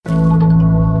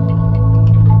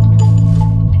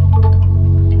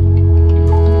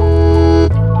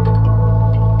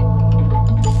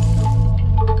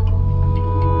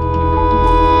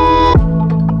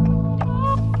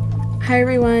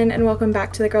everyone, and welcome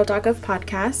back to the Girl.gov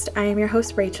podcast. I am your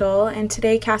host, Rachel, and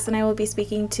today Cass and I will be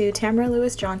speaking to Tamara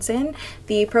Lewis Johnson,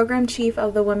 the Program Chief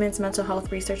of the Women's Mental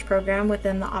Health Research Program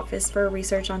within the Office for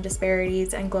Research on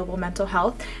Disparities and Global Mental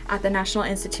Health at the National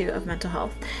Institute of Mental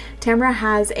Health. Tamara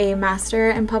has a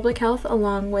Master in Public Health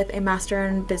along with a Master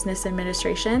in Business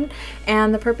Administration,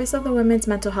 and the purpose of the Women's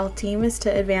Mental Health team is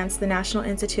to advance the National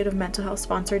Institute of Mental Health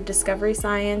sponsored discovery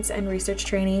science and research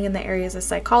training in the areas of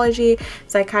psychology,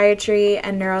 psychiatry,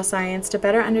 and neuroscience to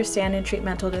better understand and treat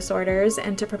mental disorders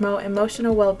and to promote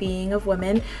emotional well-being of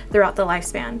women throughout the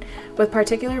lifespan, with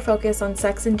particular focus on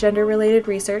sex and gender-related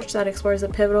research that explores the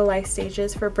pivotal life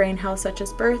stages for brain health such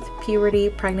as birth, puberty,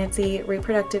 pregnancy,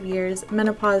 reproductive years,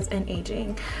 menopause, and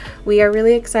aging. We are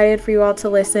really excited for you all to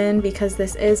listen because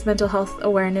this is Mental Health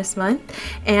Awareness Month,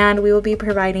 and we will be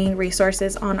providing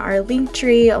resources on our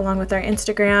Linktree along with our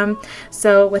Instagram.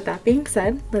 So with that being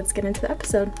said, let's get into the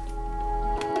episode.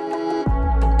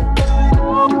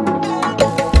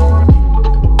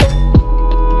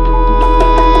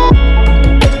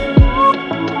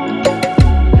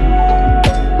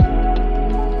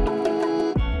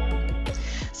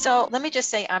 So let me just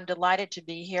say I'm delighted to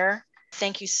be here.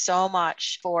 Thank you so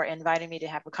much for inviting me to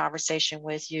have a conversation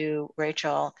with you,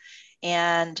 Rachel.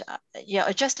 And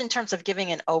just in terms of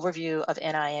giving an overview of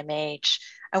NIMH,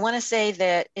 I want to say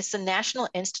that it's the National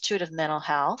Institute of Mental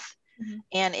Health,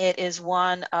 and it is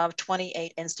one of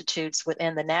 28 institutes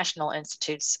within the National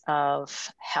Institutes of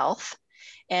Health.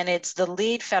 And it's the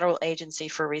lead federal agency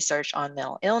for research on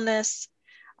mental illness.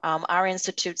 Our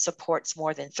institute supports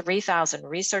more than 3,000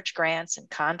 research grants and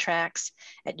contracts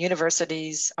at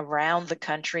universities around the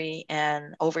country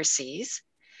and overseas.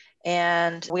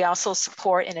 And we also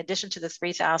support, in addition to the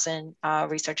 3,000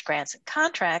 research grants and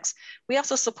contracts, we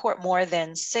also support more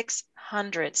than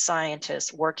 600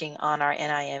 scientists working on our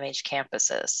NIMH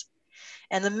campuses.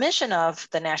 And the mission of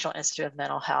the National Institute of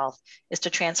Mental Health is to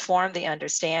transform the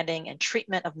understanding and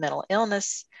treatment of mental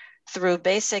illness through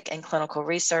basic and clinical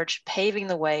research, paving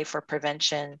the way for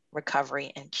prevention,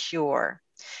 recovery, and cure.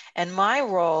 And my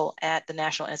role at the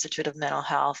National Institute of Mental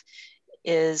Health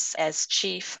is, as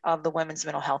chief of the Women's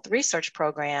Mental Health Research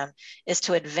Program, is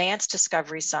to advance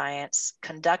discovery science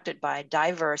conducted by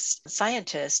diverse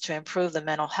scientists to improve the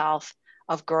mental health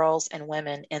of girls and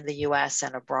women in the US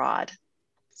and abroad.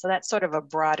 So that's sort of a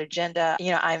broad agenda.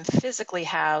 I'm physically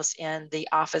housed in the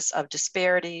Office of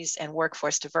Disparities and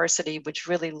Workforce Diversity, which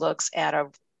really looks at a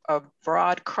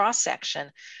broad cross-section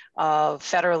of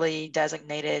federally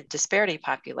designated disparity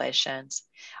populations.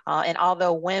 And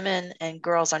although women and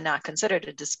girls are not considered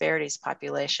a disparities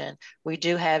population, we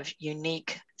do have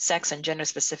unique sex and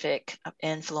gender-specific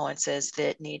influences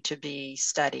that need to be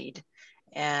studied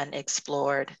and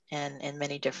explored in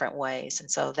many different ways. And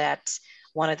so that's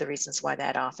one of the reasons why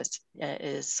that office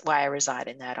is why I reside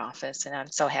in that office. And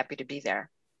I'm so happy to be there.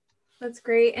 That's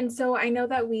great. And so I know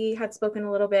that we had spoken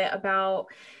a little bit about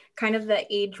kind of the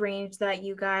age range that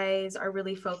you guys are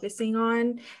really focusing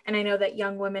on. And I know that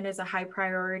young women is a high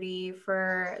priority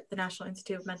for the National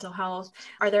Institute of Mental Health.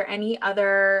 Are there any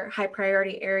other high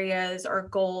priority areas or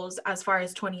goals as far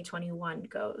as 2021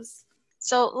 goes?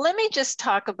 So let me just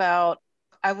talk about,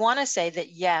 I want to say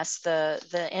that yes,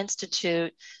 the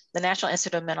Institute, the National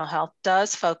Institute of Mental Health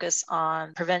does focus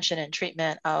on prevention and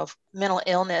treatment of mental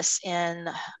illness in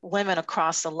women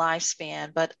across the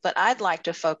lifespan, but I'd like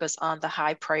to focus on the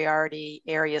high priority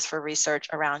areas for research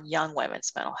around young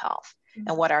women's mental health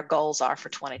and what our goals are for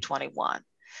 2021.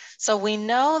 So we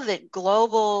know that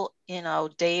global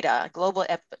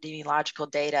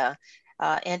epidemiological data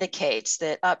indicates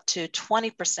that up to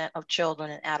 20% of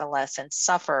children and adolescents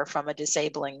suffer from a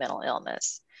disabling mental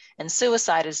illness. And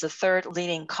suicide is the third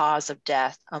leading cause of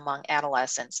death among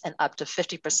adolescents, and up to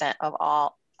 50% of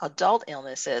all adult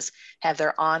illnesses have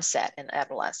their onset in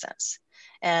adolescence.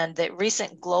 And that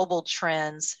recent global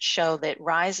trends show that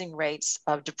rising rates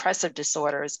of depressive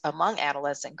disorders among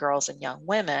adolescent girls and young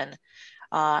women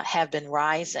have been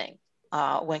rising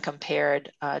when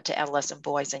compared to adolescent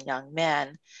boys and young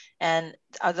men. And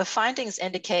the findings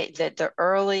indicate that the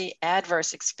early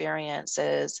adverse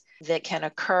experiences that can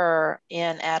occur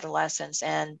in adolescence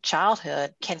and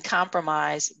childhood can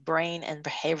compromise brain and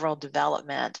behavioral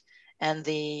development and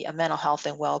the mental health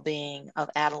and well-being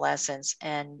of adolescents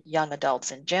and young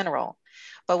adults in general.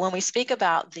 But when we speak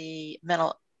about the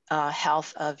mental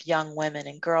health of young women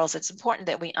and girls, it's important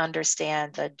that we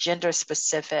understand the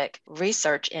gender-specific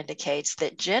research indicates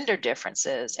that gender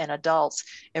differences in adults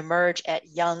emerge at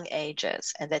young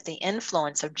ages, and that the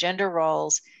influence of gender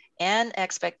roles and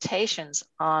expectations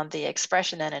on the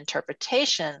expression and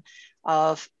interpretation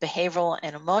of behavioral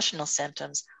and emotional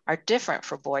symptoms are different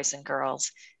for boys and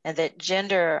girls, and that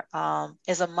gender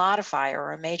is a modifier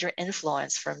or a major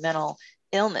influence for mental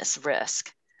illness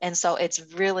risk. And so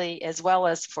it's really, as well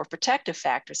as for protective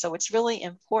factors. So it's really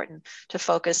important to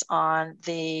focus on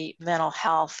the mental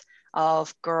health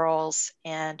of girls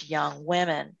and young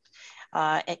women.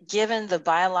 And given the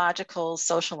biological,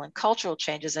 social, and cultural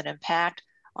changes that impact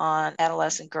on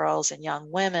adolescent girls and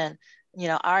young women,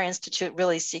 our institute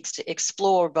really seeks to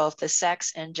explore both the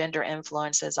sex and gender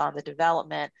influences on the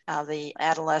development of the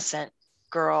adolescent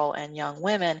girl and young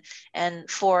women. And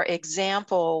for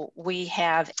example, we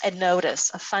have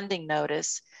a funding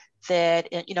notice that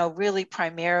really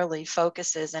primarily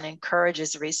focuses and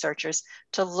encourages researchers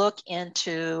to look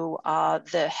into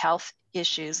the health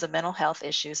issues, the mental health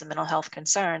issues, the mental health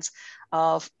concerns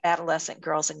of adolescent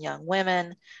girls and young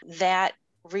women. That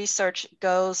research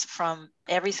goes from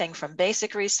everything from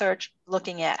basic research,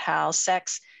 looking at how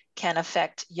sex can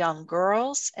affect young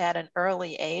girls at an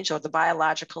early age, or the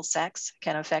biological sex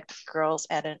can affect girls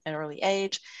at an early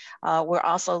age. We're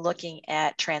also looking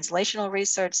at translational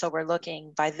research. So we're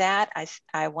looking, by that,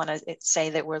 I want to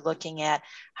say that we're looking at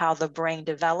how the brain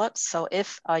develops. So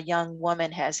if a young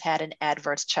woman has had an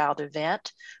adverse child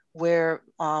event, we're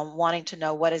wanting to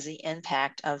know what is the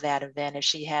impact of that event. If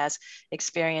she has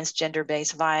experienced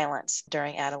gender-based violence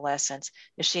during adolescence,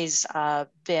 if she's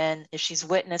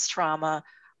witnessed trauma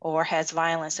or has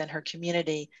violence in her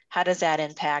community, how does that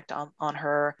impact on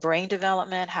her brain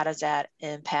development? How does that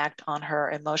impact on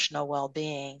her emotional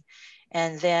well-being?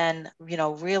 And then,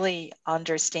 really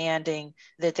understanding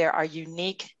that there are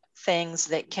unique things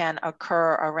that can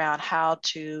occur around how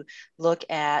to look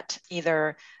at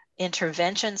either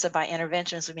interventions. And by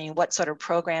interventions, we mean what sort of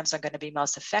programs are going to be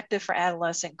most effective for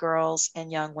adolescent girls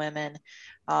and young women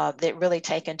that really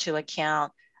take into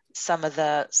account some of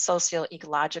the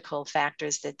socio-ecological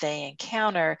factors that they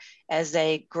encounter as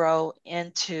they go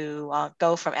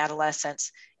from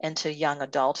adolescence into young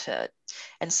adulthood.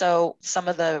 And so some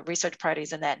of the research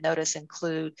priorities in that notice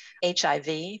include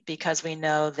HIV, because we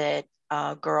know that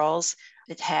girls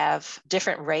that have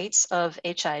different rates of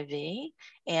HIV,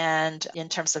 and in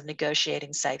terms of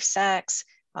negotiating safe sex,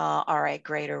 are at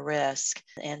greater risk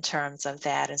in terms of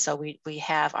that. And so we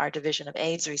have our Division of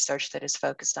AIDS research that is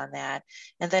focused on that.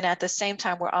 And then at the same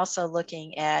time, we're also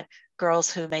looking at girls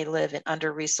who may live in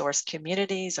under-resourced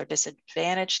communities or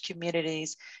disadvantaged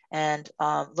communities, and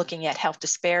looking at health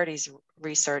disparities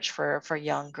research for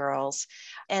young girls.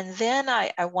 And then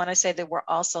I want to say that we're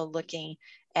also looking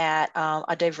at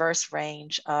a diverse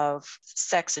range of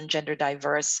sex and gender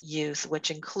diverse youth,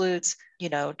 which includes,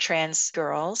 trans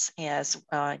girls as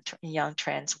young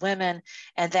trans women.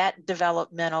 And that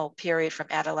developmental period from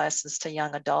adolescence to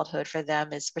young adulthood for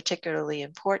them is particularly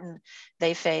important.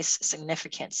 They face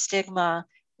significant stigma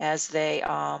as they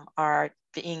are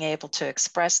being able to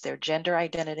express their gender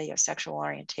identity or sexual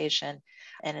orientation.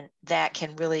 And that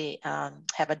can really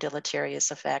have a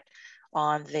deleterious effect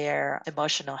on their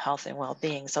emotional health and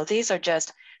well-being. So these are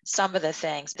just some of the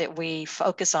things that we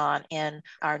focus on in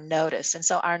our notice. And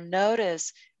so our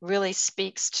notice really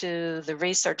speaks to the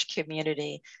research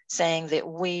community, saying that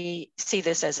we see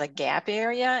this as a gap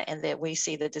area and that we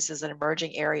see that this is an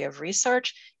emerging area of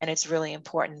research. And it's really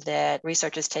important that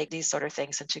researchers take these sort of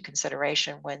things into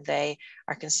consideration when they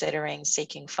are considering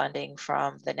seeking funding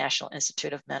from the National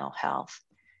Institute of Mental Health.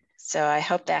 So I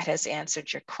hope that has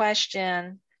answered your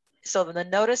question. So the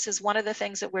notice is one of the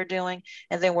things that we're doing.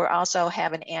 And then we're also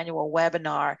have an annual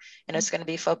webinar, and it's going to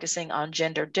be focusing on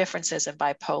gender differences in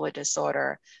bipolar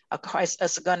disorder.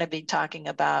 It's going to be talking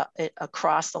about it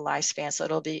across the lifespan. So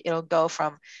it'll go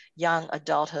from young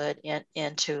adulthood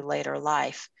into later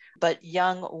life. But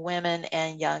young women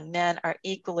and young men are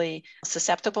equally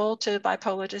susceptible to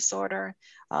bipolar disorder,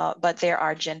 but there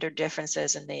are gender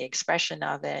differences in the expression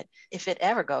of it. If it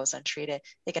ever goes untreated,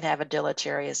 it can have a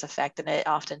deleterious effect, and it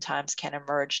oftentimes can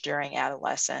emerge during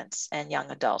adolescence and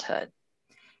young adulthood.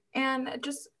 And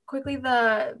just quickly,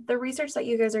 the research that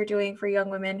you guys are doing for young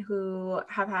women who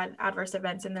have had adverse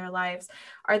events in their lives,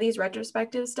 are these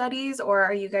retrospective studies, or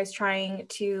are you guys trying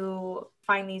to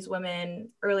find these women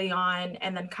early on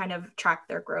and then kind of track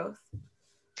their growth?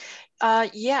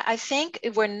 Yeah, I think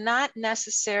we're not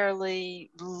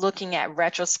necessarily looking at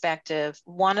retrospective.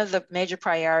 One of the major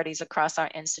priorities across our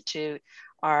institute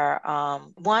are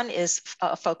one is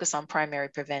a focus on primary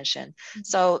prevention. Mm-hmm.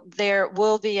 So there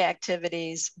will be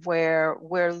activities where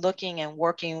we're looking and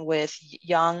working with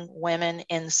young women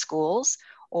in schools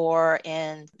or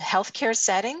in healthcare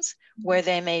settings where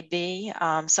they may be.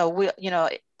 So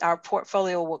our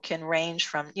portfolio can range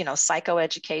from,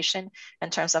 psychoeducation in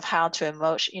terms of how to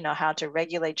how to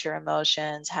regulate your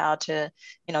emotions, how to,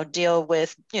 deal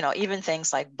with, even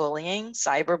things like bullying,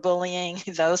 cyberbullying,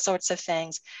 those sorts of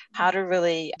things, how to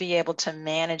really be able to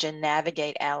manage and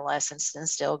navigate adolescence and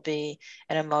still be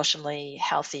an emotionally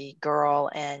healthy girl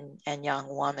and young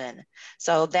woman.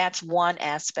 So that's one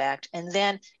aspect. And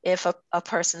then if a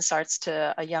person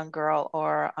a young girl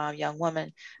or a young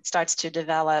woman starts to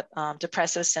develop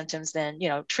depressive symptoms, then,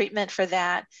 treatment for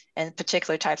that and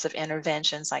particular types of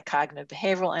interventions like cognitive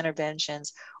behavioral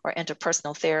interventions or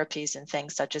interpersonal therapies and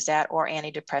things such as that, or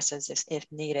antidepressants if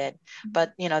needed.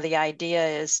 But, the idea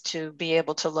is to be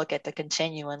able to look at the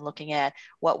continuum, looking at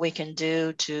what we can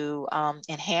do to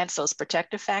enhance those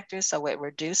protective factors so it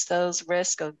reduce those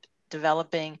risks of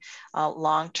developing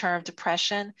long-term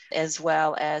depression, as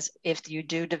well as if you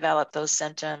do develop those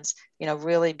symptoms,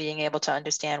 really being able to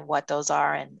understand what those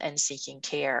are and seeking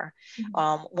care.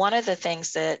 One of the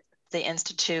things that the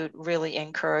Institute really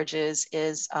encourages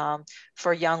is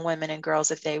for young women and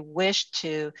girls, if they wish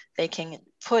to, they can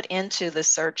put into the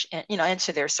search,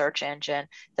 into their search engine,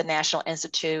 the National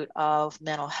Institute of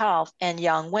Mental Health and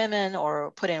young women,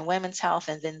 or put in women's health,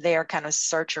 and then there kind of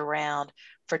search around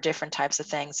for different types of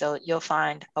things. So you'll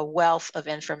find a wealth of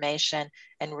information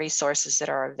and resources that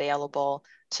are available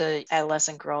to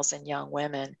adolescent girls and young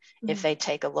women if they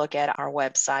take a look at our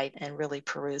website and really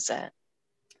peruse it.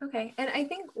 Okay. And I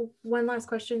think one last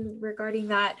question regarding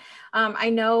that. I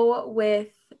know with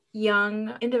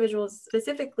young individuals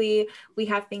specifically, we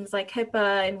have things like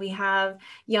HIPAA, and we have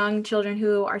young children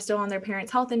who are still on their parents'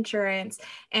 health insurance.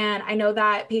 And I know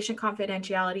that patient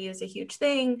confidentiality is a huge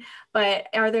thing, but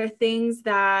are there things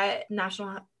that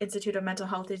National Institute of Mental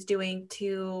Health is doing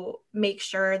to make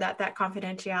sure that that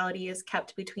confidentiality is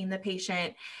kept between the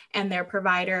patient and their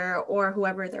provider or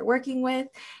whoever they're working with?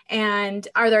 And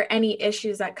are there any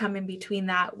issues that come in between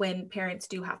that when parents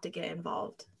do have to get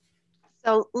involved?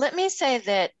 So let me say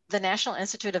that the National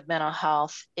Institute of Mental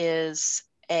Health is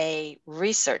a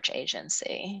research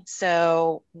agency.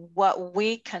 So what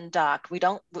we conduct, we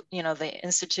don't, the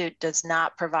Institute does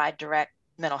not provide direct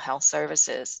mental health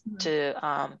services to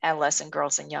adolescent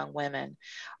girls and young women.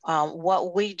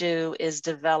 What we do is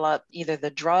develop either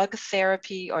the drug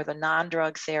therapy or the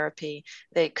non-drug therapy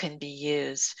that can be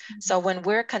used. So when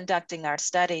we're conducting our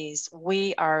studies,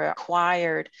 we are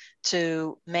required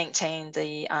to maintain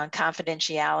the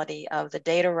confidentiality of the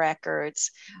data records.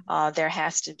 There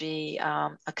has to be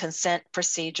a consent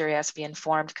procedure, it has to be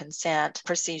informed consent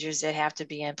procedures that have to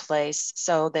be in place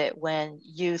so that when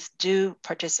youth do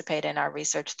participate in our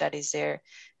research studies there,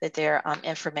 that their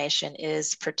information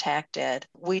is protected.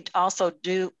 We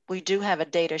do have a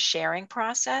data sharing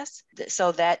process.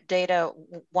 So that data,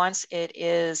 once it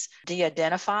is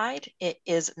de-identified, it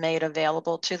is made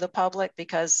available to the public,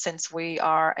 because since we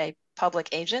are a public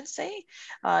agency,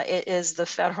 it is the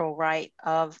federal right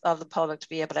of the public to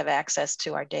be able to have access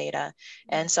to our data.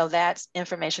 And so that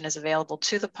information is available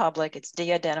to the public. It's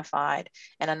de-identified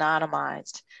and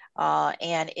anonymized.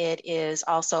 And it is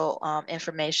also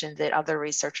information that other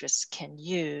researchers can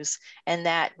use, and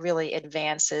that really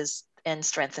advances and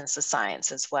strengthens the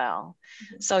science as well.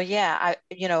 So yeah,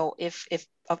 if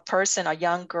a person, a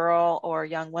young girl or a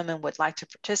young woman would like to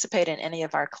participate in any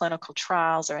of our clinical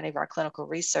trials or any of our clinical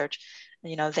research,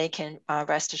 they can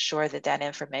rest assured that that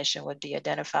information would be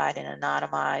identified and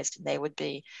anonymized, and they would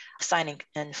be signing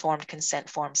informed consent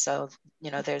forms. So,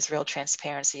 there's real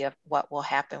transparency of what will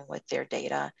happen with their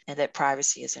data and that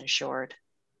privacy is ensured.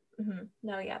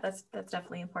 No, yeah, that's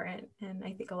definitely important. And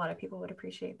I think a lot of people would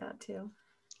appreciate that too.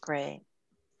 Great.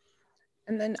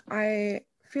 And then I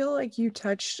feel like you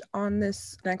touched on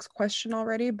this next question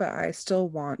already, but I still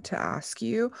want to ask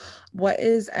you, what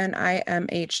is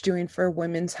NIMH doing for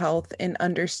women's health in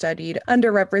understudied,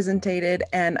 underrepresented,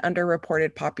 and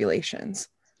underreported populations?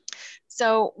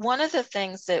 So one of the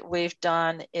things that we've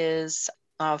done is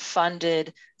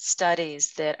funded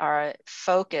studies that are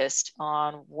focused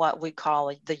on what we call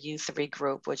the U3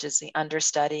 group, which is the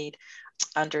understudied,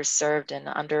 underserved, and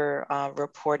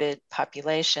underreported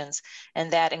populations.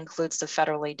 And that includes the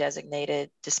federally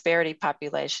designated disparity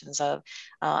populations of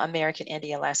American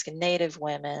Indian Alaska Native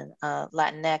women,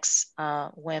 Latinx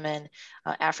women,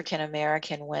 African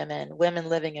American women, women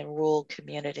living in rural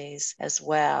communities as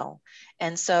well.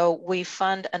 And so we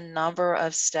fund a number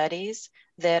of studies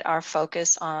that are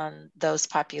focused on those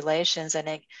populations,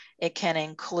 and it can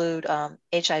include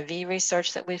HIV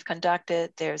research that we've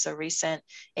conducted. There's a recent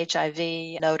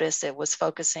HIV notice that was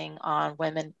focusing on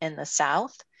women in the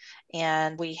South.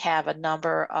 And we have a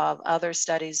number of other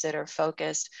studies that are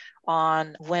focused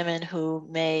on women who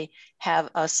may have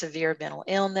a severe mental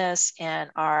illness and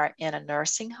are in a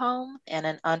nursing home and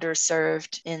an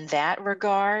underserved in that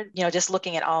regard, just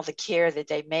looking at all the care that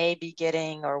they may be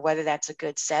getting or whether that's a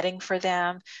good setting for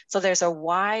them. So there's a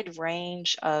wide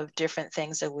range of different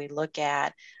things that we look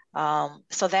at.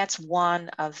 So that's one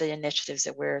of the initiatives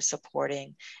that we're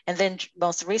supporting. And then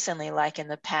most recently, like in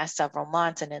the past several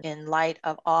months, and in light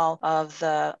of all of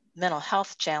the mental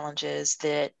health challenges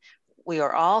that we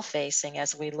are all facing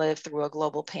as we live through a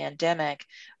global pandemic,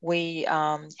 we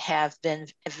have been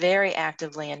very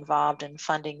actively involved in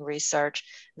funding research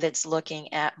that's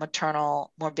looking at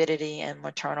maternal morbidity and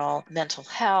maternal mental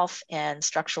health and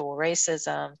structural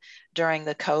racism during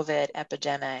the COVID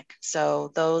epidemic.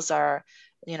 So those are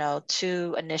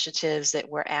two initiatives that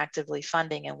we're actively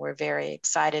funding, and we're very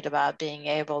excited about being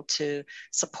able to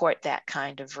support that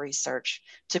kind of research,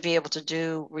 to be able to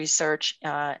do research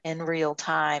in real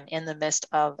time in the midst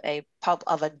of a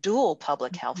dual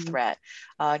public health threat,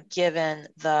 given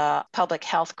the public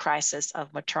health crisis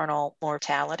of maternal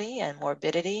mortality and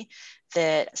morbidity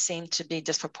that seem to be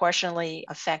disproportionately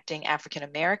affecting African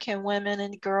American women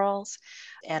and girls,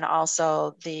 and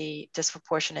also the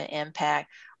disproportionate impact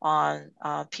on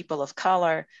people of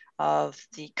color of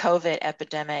the COVID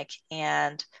epidemic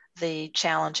and the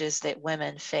challenges that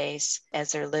women face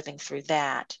as they're living through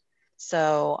that.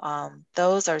 So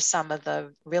those are some of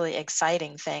the really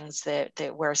exciting things that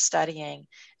we're studying.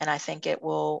 And I think it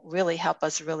will really help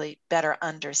us really better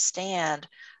understand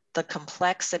the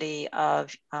complexity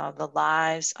of the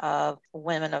lives of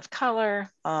women of color,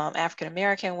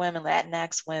 African-American women,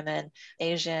 Latinx women,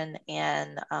 Asian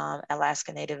and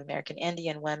Alaska Native American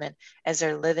Indian women as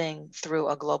they're living through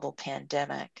a global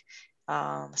pandemic.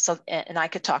 And I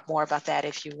could talk more about that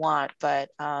if you want, but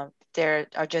there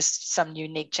are just some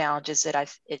unique challenges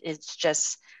that it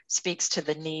just speaks to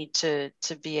the need to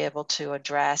be able to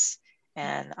address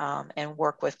and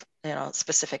work with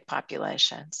specific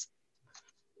populations.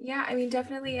 Yeah, I mean,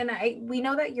 definitely. And we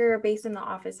know that you're based in the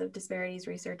Office of Disparities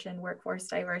Research and Workforce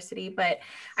Diversity, but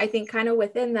I think kind of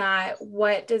within that,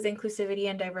 what does inclusivity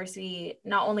and diversity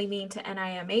not only mean to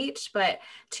NIMH, but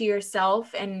to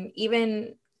yourself and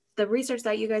even the research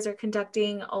that you guys are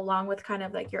conducting along with kind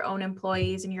of like your own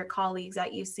employees and your colleagues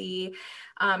that you see?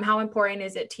 How important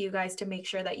is it to you guys to make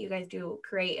sure that you guys do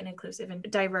create an inclusive and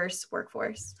diverse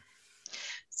workforce?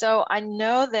 So I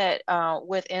know that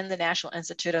within the National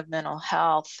Institute of Mental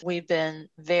Health,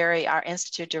 our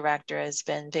institute director has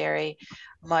been very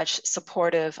much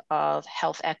supportive of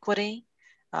health equity,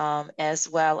 as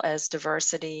well as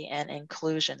diversity and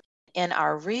inclusion. In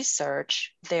our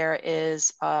research, there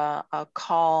is a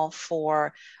call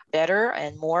for better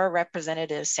and more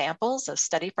representative samples of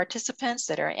study participants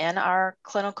that are in our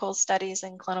clinical studies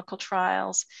and clinical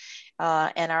trials.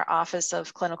 And our Office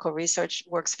of Clinical Research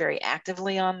works very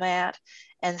actively on that.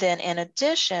 And then in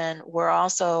addition, we're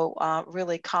also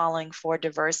really calling for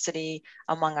diversity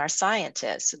among our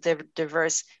scientists. They're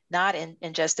diverse not in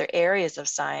just their areas of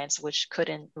science, which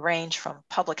could range from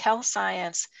public health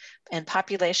science and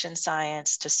population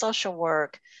science to social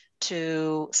work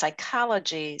to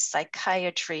psychology,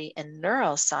 psychiatry, and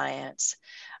neuroscience.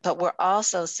 But we're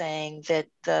also saying that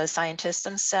the scientists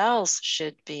themselves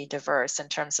should be diverse in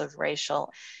terms of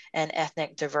racial and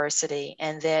ethnic diversity,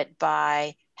 and that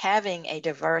by having a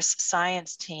diverse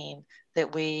science team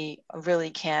that we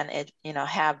really can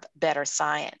have better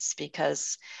science,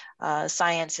 because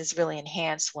science is really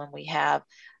enhanced when we have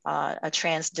a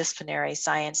transdisciplinary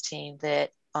science team that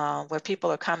where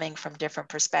people are coming from different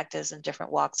perspectives and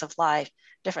different walks of life,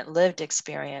 different lived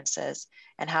experiences,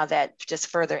 and how that just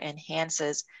further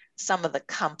enhances some of the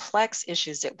complex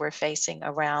issues that we're facing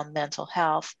around mental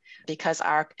health, because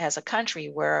as a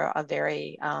country, we're a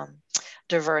very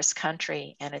diverse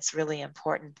country, and it's really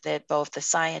important that both the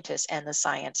scientists and the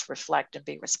science reflect and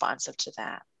be responsive to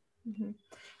that. Mm-hmm.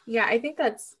 Yeah, I think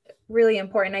that's really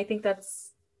important. I think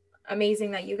that's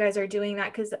amazing that you guys are doing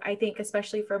that, because I think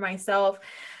especially for myself,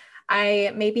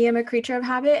 I maybe am a creature of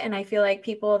habit, and I feel like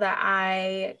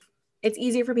it's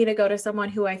easier for me to go to someone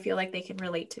who I feel like they can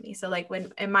relate to me. So like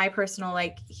when in my personal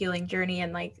like healing journey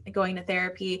and like going to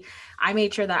therapy, I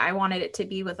made sure that I wanted it to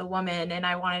be with a woman, and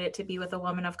I wanted it to be with a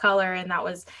woman of color. And that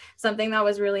was something that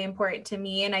was really important to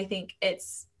me. And I think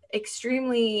it's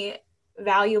extremely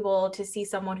valuable to see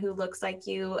someone who looks like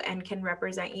you and can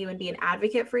represent you and be an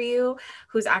advocate for you,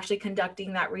 who's actually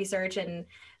conducting that research and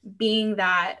being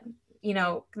that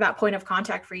point of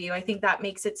contact for you. I think that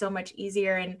makes it so much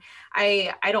easier. And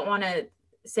I don't want to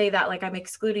say that like I'm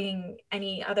excluding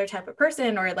any other type of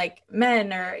person or like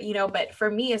men or, but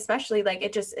for me, especially, like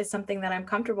it just is something that I'm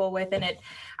comfortable with. And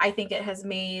I think it has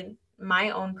made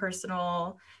my own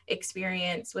personal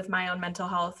experience with my own mental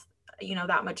health,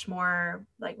 that much more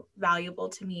like valuable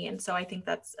to me. And so I think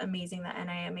that's amazing that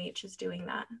NIMH is doing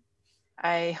that.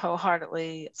 I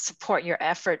wholeheartedly support your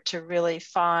effort to really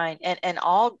find, and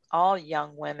all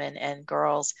young women and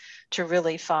girls, to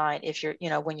really find, if you're,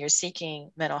 when you're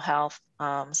seeking mental health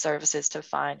services, to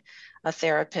find a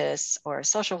therapist or a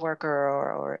social worker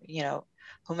or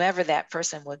whomever that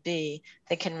person would be,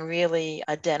 that can really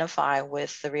identify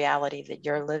with the reality that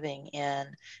you're living in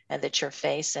and that you're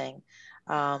facing.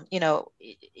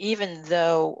 Even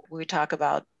though we talk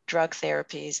about drug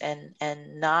therapies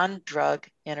and non-drug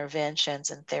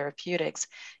interventions and therapeutics,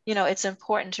 it's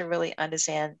important to really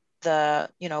understand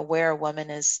where a woman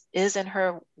is in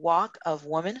her walk of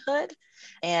womanhood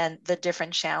and the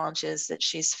different challenges that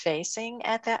she's facing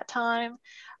at that time,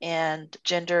 and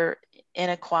gender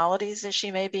inequalities that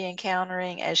she may be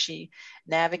encountering as she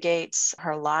navigates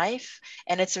her life.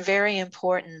 And it's very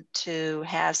important to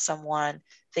have someone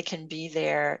that can be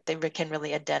there, that can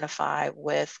really identify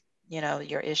with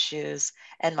your issues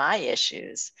and my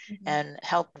issues, and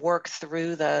help work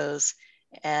through those.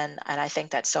 And I think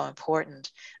that's so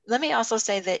important. Let me also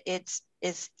say that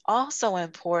it's also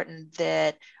important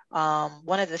that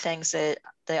one of the things that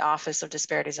the Office of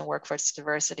Disparities and Workforce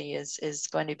Diversity is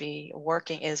going to be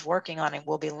working on, and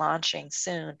will be launching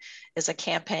soon, is a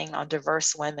campaign on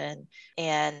diverse women,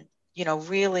 and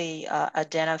really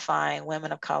identifying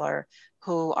women of color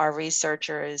who are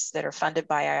researchers that are funded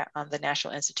by the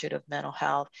National Institute of Mental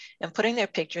Health, and putting their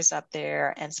pictures up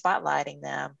there and spotlighting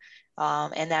them.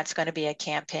 And that's going to be a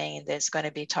campaign that's going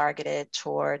to be targeted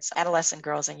towards adolescent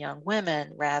girls and young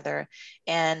women, rather.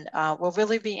 And we'll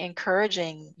really be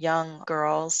encouraging young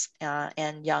girls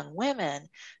and young women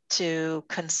to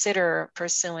consider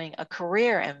pursuing a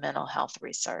career in mental health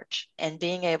research, and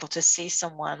being able to see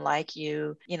someone like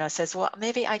you, says, well,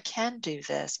 maybe I can do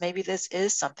this. Maybe this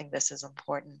is something this is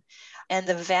important. And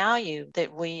the value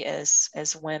that we as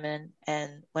women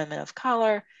and women of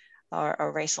color,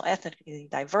 or racial, ethnically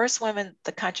diverse women,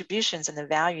 the contributions and the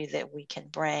value that we can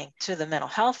bring to the mental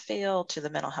health field, to the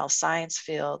mental health science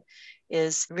field,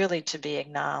 is really to be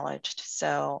acknowledged.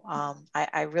 So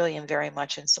I really am very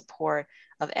much in support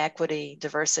of equity,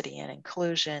 diversity, and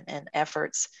inclusion and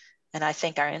efforts. And I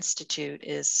think our institute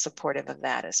is supportive of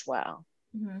that as well.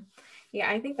 Mm-hmm. Yeah,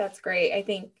 I think that's great. I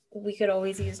think we could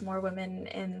always use more women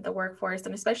in the workforce,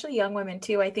 and especially young women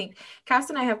too. I think Cass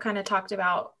and I have kind of talked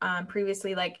about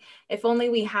previously, like, if only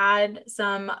we had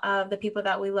some of the people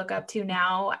that we look up to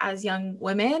now as young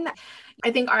women.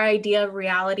 I think our idea of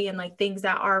reality and like things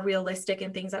that are realistic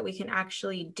and things that we can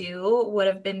actually do would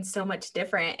have been so much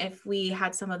different if we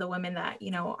had some of the women that,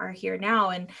 are here now.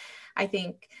 And I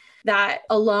think that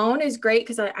alone is great,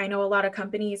 because I know a lot of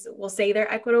companies will say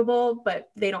they're equitable, but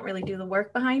they don't really do the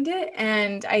work behind it.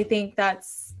 And I think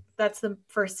that's the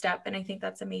first step. And I think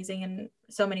that's amazing. And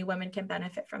so many women can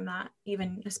benefit from that,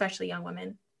 even especially young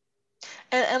women.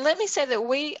 And let me say that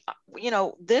we,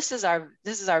 this is our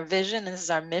vision, and this is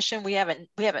our mission. We haven't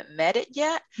met it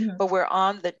yet, mm-hmm. but we're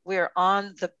on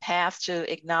the path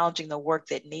to acknowledging the work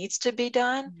that needs to be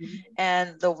done, mm-hmm.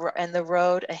 and the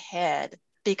road ahead.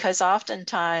 Because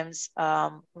oftentimes,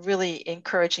 really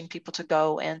encouraging people to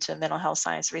go into mental health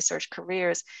science research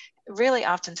careers really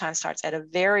oftentimes starts at a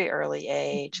very early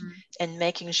age, mm-hmm. and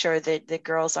making sure that the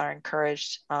girls are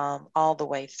encouraged all the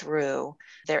way through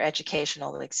their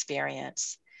educational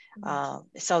experience.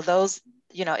 Mm-hmm. So those,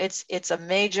 it's a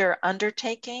major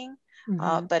undertaking,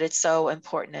 mm-hmm. But it's so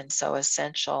important and so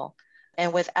essential.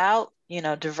 And without,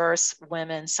 diverse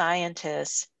women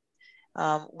scientists,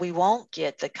 we won't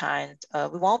get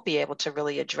we won't be able to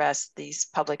really address these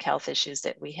public health issues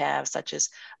that we have, such as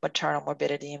maternal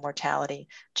morbidity and mortality,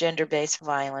 gender-based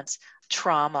violence,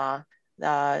 trauma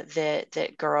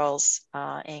that girls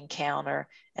encounter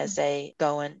as they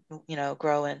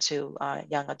grow into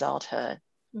young adulthood.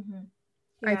 Mm-hmm.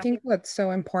 Yeah. I think that's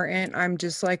so important. I'm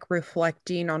just like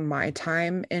reflecting on my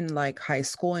time in like high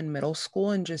school and middle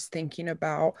school, and just thinking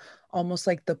about almost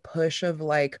like the push of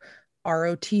like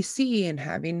ROTC and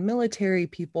having military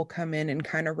people come in and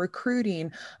kind of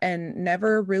recruiting, and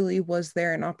never really was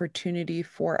there an opportunity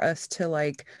for us to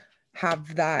like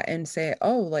have that and say,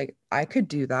 oh, like I could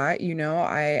do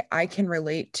that, I can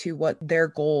relate to what their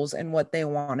goals and what they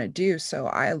want to do. So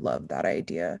I love that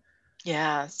idea.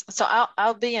 Yeah, so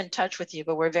I'll be in touch with you,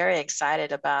 but we're very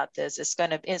excited about this. It's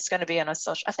gonna be on a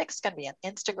social. I think it's gonna be on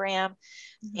Instagram,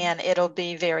 mm-hmm. and it'll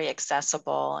be very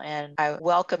accessible. And I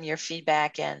welcome your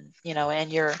feedback, and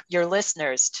and your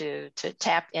listeners to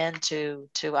tap into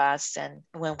us, and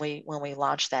when we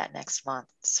launch that next month.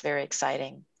 It's very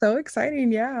exciting. So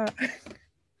exciting, yeah.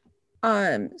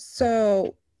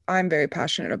 So I'm very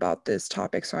passionate about this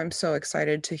topic, so I'm so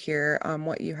excited to hear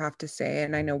what you have to say.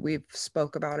 And I know we've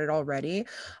spoke about it already,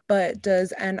 but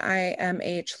does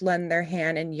NIMH lend their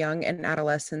hand in young and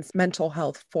adolescents' mental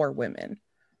health for women?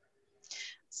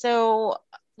 So,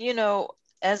 you know,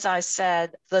 as I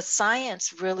said, the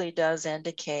science really does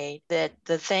indicate that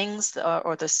the things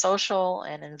or the social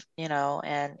and,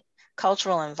 and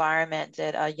cultural environment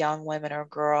that a young woman or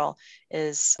girl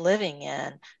is living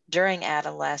in during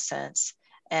adolescence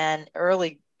and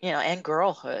early, and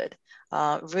girlhood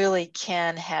really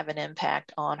can have an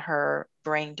impact on her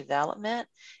brain development.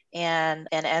 And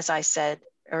as I said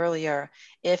earlier,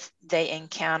 if they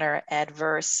encounter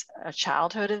adverse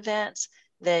childhood events,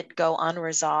 that go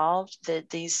unresolved, that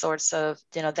these sorts of,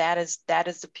 that is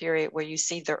the period where you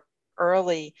see the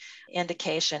early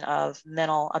indication of a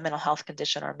mental health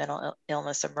condition or mental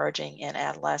illness emerging in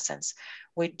adolescence.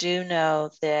 We do know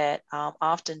that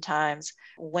oftentimes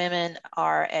women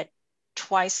are at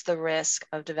twice the risk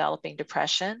of developing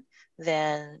depression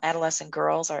than adolescent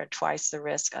girls are at twice the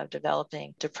risk of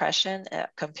developing depression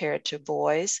compared to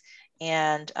boys.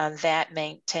 And that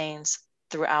maintains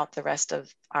throughout the rest of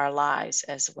our lives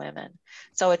as women.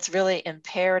 So it's really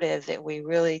imperative that we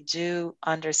really do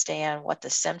understand what the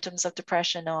symptoms of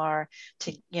depression are,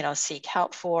 to seek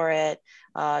help for it,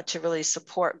 to really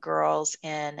support girls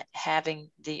in having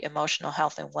the emotional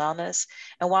health and wellness.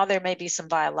 And while there may be some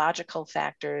biological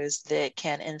factors that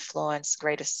can influence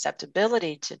greater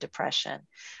susceptibility to depression,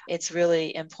 it's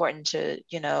really important to,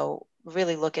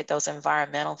 really look at those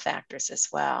environmental factors as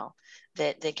well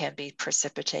that can be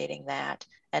precipitating that,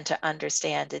 and to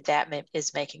understand that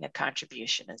is making a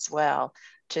contribution as well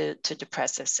to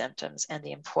depressive symptoms and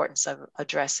the importance of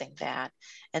addressing that.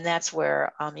 And that's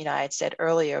where, I had said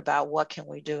earlier about what can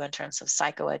we do in terms of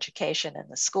psychoeducation in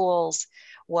the schools,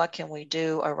 what can we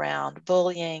do around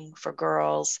bullying for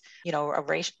girls,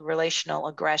 a relational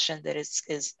aggression that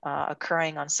is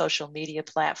occurring on social media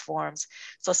platforms.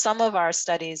 So some of our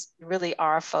studies really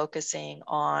are focusing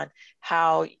on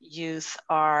how youth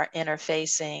are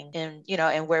interfacing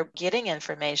and we're getting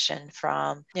information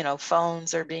from,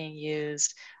 phones are being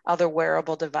used, other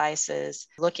wearable devices,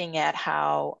 looking at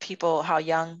how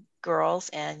young girls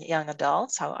and young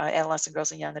adults, how adolescent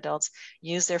girls and young adults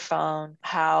use their phone,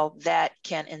 how that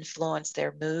can influence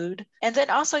their mood. And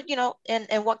then also,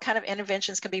 and what kind of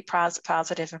interventions can be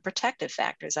positive and protective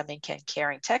factors. I mean, can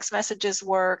caring text messages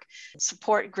work,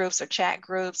 support groups or chat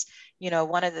groups?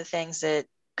 One of the things that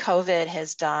COVID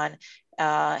has done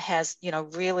has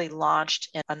really launched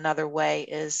in another way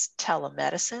is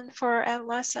telemedicine for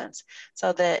adolescents,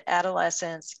 so that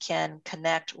adolescents can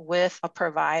connect with a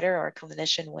provider or a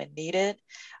clinician when needed.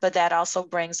 But that also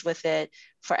brings with it,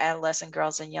 for adolescent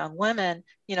girls and young women,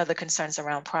 the concerns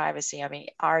around privacy. I mean,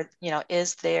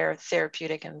 is their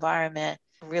therapeutic environment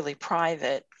really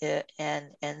private, and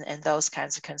those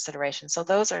kinds of considerations. So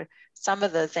those are some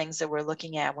of the things that we're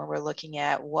looking at when we're looking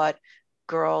at what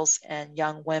girls and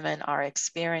young women are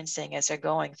experiencing as they're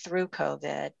going through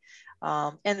COVID.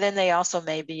 And then they also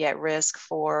may be at risk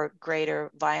for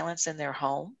greater violence in their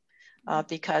home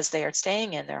because they are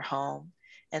staying in their home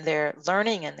and they're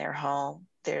learning in their home.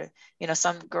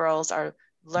 Some girls are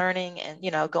learning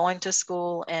and going to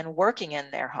school and working in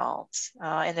their homes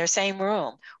in their same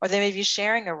room, or they may be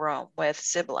sharing a room with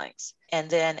siblings. And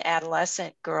then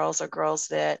adolescent girls or girls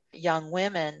that young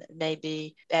women may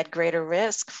be at greater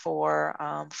risk for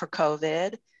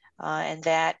COVID, and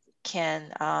that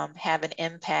can have an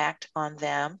impact on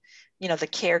them. The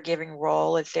caregiving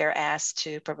role, if they're asked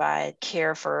to provide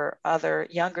care for other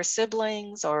younger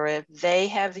siblings, or if they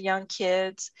have young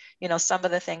kids. Some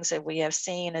of the things that we have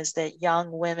seen is that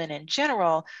young women in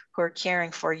general who are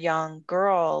caring for young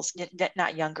girls,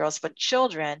 not young girls, but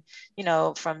children,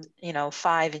 from,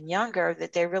 5 and younger,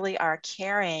 that they really are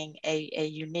carrying a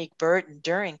unique burden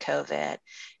during COVID.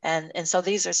 And so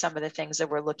these are some of the things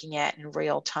that we're looking at in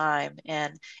real time.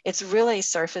 And it's really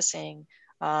surfacing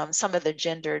some of the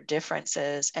gender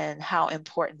differences and how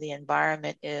important the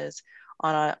environment is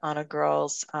on a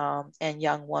girl's and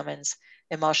young woman's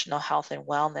emotional health and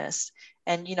wellness.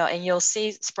 And you'll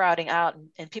see sprouting out,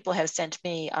 and people have sent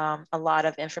me a lot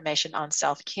of information on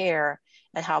self-care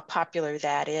and how popular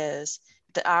that is.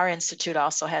 Our institute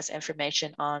also has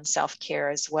information on self-care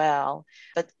as well.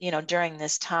 But during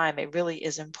this time, it really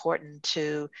is important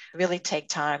to really take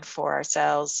time for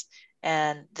ourselves,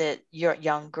 and that your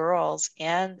young girls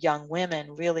and young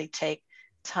women really take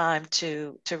time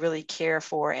to really care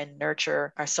for and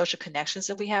nurture our social connections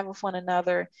that we have with one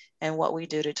another, and what we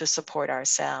do to support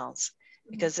ourselves.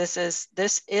 because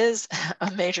this is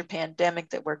a major pandemic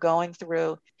that we're going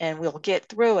through, and we'll get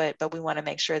through it, but we want to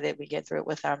make sure that we get through it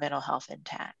with our mental health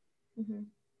intact. Mm-hmm.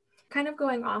 Kind of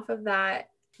going off of that,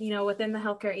 within the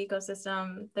healthcare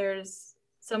ecosystem, there's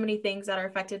so many things that are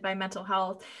affected by mental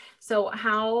health. So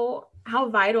how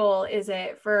vital is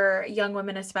it for young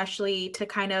women, especially, to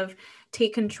kind of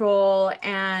take control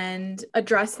and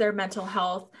address their mental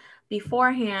health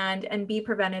beforehand and be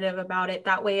preventative about it?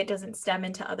 That way it doesn't stem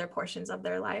into other portions of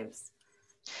their lives.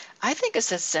 I think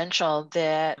it's essential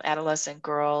that adolescent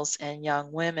girls and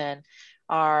young women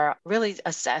are really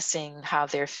assessing how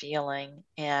they're feeling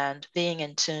and being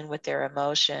in tune with their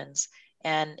emotions.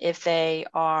 And if they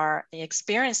are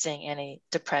experiencing any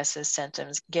depressive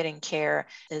symptoms, getting care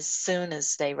as soon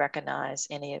as they recognize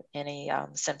any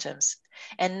symptoms,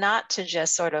 and not to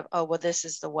just sort of, oh, well, this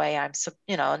is the way I'm,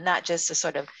 not just to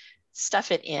sort of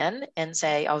stuff it in and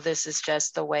say, oh, this is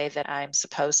just the way that I'm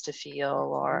supposed to feel,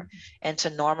 or and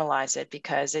to normalize it,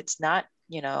 because it's not,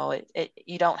 you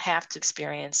don't have to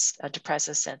experience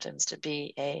depressive symptoms to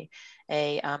be a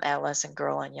adolescent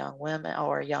girl and young woman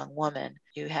or a young woman.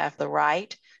 You have the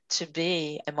right to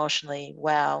be emotionally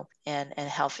well and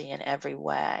healthy in every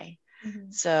way.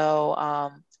 Mm-hmm. So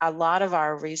a lot of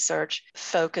our research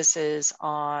focuses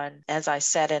on, as I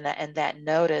said in that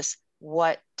notice,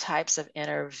 what types of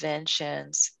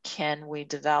interventions can we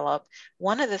develop?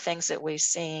 One of the things that we've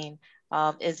seen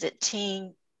is that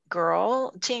teen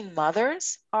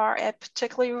mothers are at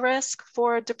particularly risk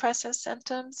for depressive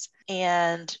symptoms.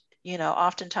 And,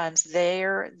 oftentimes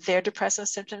their depressive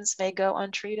symptoms may go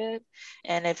untreated.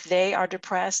 And if they are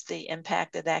depressed, the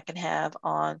impact that can have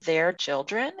on their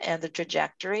children and the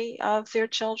trajectory of their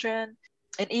children.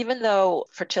 And even though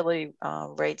fertility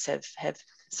rates have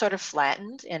sort of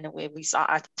flattened, and we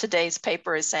saw today's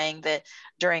paper is saying that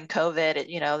during COVID,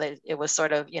 it was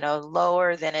sort of,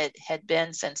 lower than it had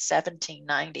been since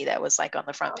 1790. That was like on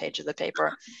the front page of the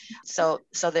paper. So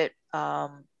that,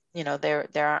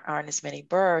 there aren't as many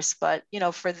births, but,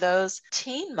 for those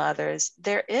teen mothers,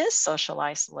 there is social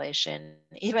isolation,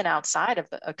 even outside of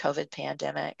a COVID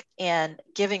pandemic. And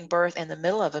giving birth in the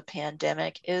middle of a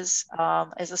pandemic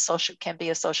can be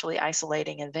a socially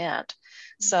isolating event.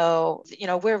 So,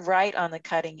 we're right on the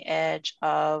cutting edge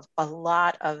of a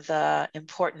lot of the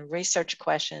important research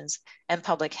questions and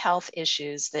public health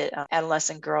issues that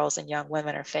adolescent girls and young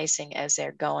women are facing as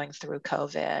they're going through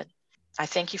COVID. I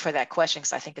thank you for that question,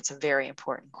 because I think it's a very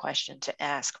important question to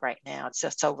ask right now. It's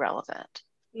just so relevant.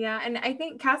 Yeah. And I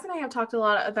think Cass and I have talked a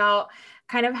lot about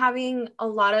kind of having a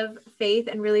lot of faith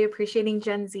and really appreciating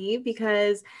Gen Z,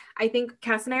 because I think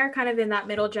Cass and I are kind of in that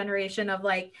middle generation of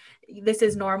like, this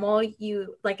is normal.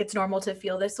 It's normal to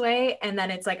feel this way. And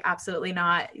then it's like, absolutely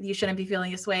not. You shouldn't be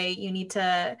feeling this way. You need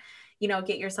to,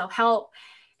 get yourself help.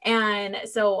 And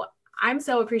so I'm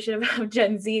so appreciative of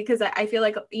Gen Z, because I feel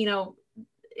like,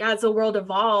 as the world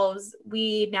evolves,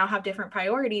 we now have different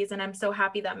priorities, and I'm so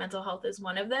happy that mental health is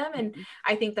one of them. And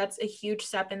I think that's a huge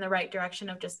step in the right direction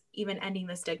of just even ending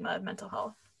the stigma of mental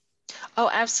health. Oh,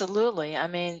 absolutely. I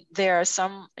mean, there are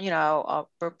some,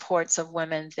 reports of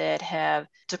women that have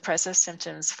depressive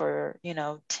symptoms for,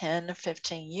 10 or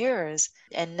 15 years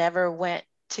and never went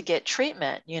to get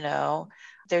treatment.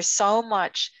 There's so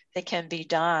much that can be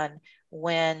done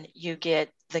when you get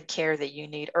the care that you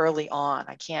need early on.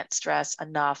 I can't stress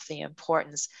enough the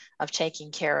importance of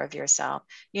taking care of yourself,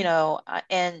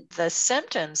 and the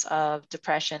symptoms of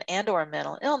depression and or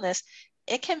mental illness.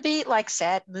 It can be like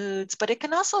sad moods, but it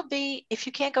can also be if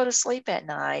you can't go to sleep at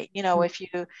night,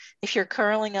 if you're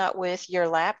curling up with your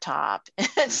laptop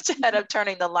instead of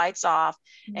turning the lights off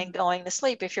and going to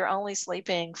sleep, if you're only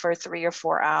sleeping for 3 or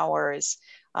 4 hours,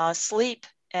 sleep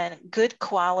and good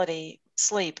quality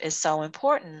sleep is so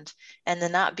important. And to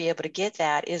not be able to get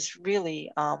that is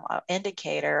really an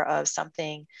indicator of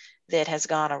something that has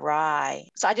gone awry.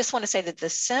 So I just want to say that the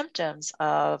symptoms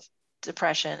of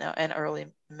depression and early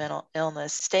mental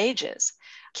illness stages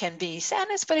can be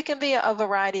sadness, but it can be a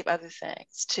variety of other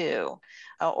things too.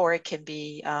 Or it can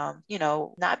be,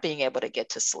 not being able to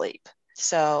get to sleep.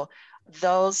 So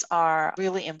those are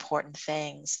really important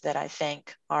things that I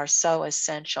think are so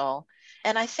essential.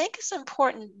 And I think it's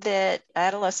important that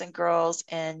adolescent girls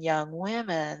and young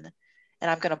women,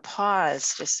 and I'm going to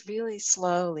pause just really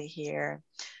slowly here,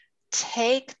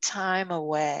 take time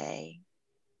away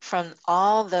from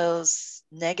all those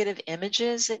negative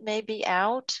images that may be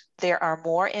out. There are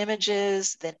more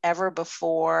images than ever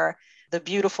before. The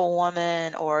beautiful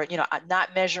woman, or,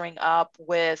 not measuring up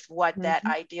with what that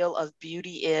ideal of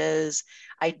beauty is.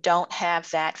 I don't have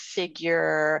that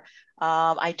figure.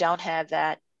 I don't have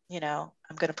that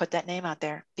I'm going to put that name out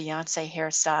there, Beyonce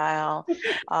hairstyle.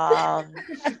 Um,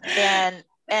 and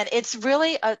it's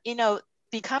really,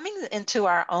 becoming into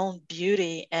our own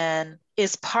beauty and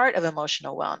is part of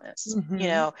emotional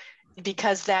wellness,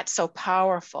 because that's so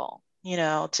powerful,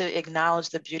 to acknowledge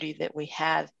the beauty that we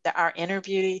have, that our inner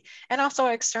beauty and also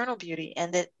our external beauty,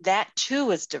 and that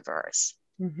too is diverse.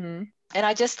 And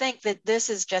I just think that this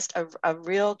is just a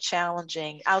real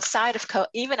challenging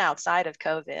even outside of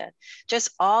COVID, just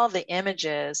all the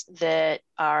images that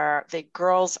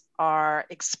girls are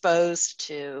exposed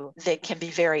to that can be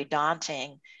very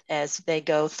daunting as they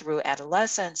go through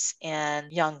adolescence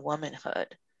and young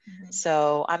womanhood.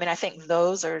 So, I think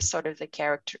those are sort of the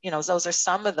character, those are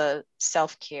some of the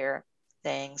self-care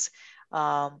things.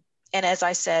 And as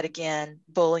I said, again,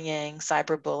 bullying,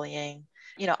 cyberbullying.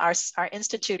 Our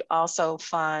institute also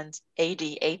funds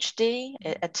ADHD,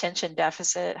 attention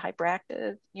deficit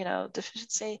hyperactive,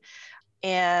 deficiency.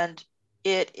 And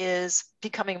it is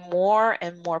becoming more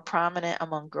and more prominent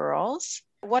among girls.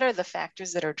 What are the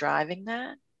factors that are driving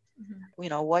that?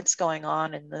 What's going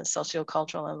on in the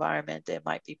sociocultural environment that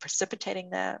might be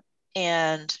precipitating that?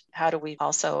 And how do we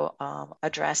also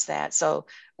address that? So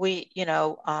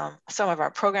some of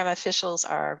our program officials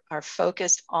are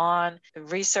focused on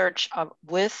research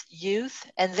with youth.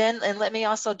 And let me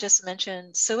also just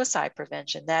mention suicide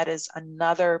prevention. That is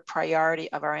another priority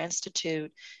of our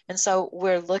institute. And so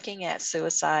we're looking at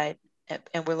suicide,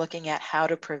 and we're looking at how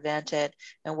to prevent it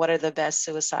and what are the best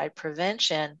suicide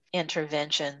prevention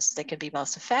interventions that can be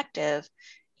most effective.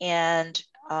 And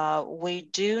we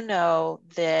do know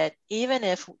that even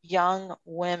if young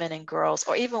women and girls,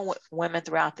 or even women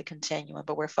throughout the continuum,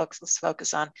 but we're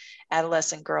focused on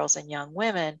adolescent girls and young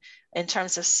women, in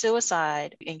terms of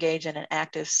suicide, engage in an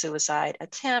active suicide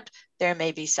attempt, there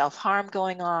may be self-harm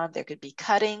going on, there could be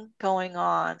cutting going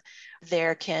on,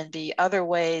 there can be other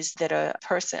ways that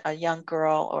a young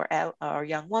girl or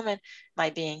young woman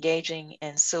might be engaging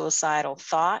in suicidal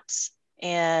thoughts.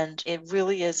 And it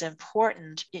really is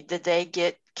important that they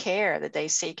get care, that they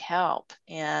seek help,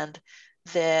 and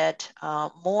that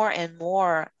more and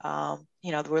more,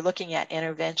 we're looking at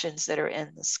interventions that are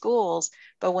in the schools,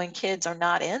 but when kids are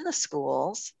not in the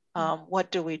schools,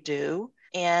 what do we do?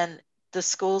 And the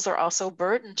schools are also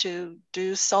burdened to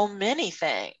do so many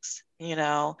things,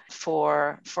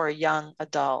 for young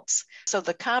adults. So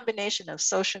the combination of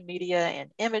social media and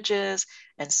images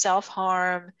and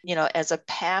self-harm, as a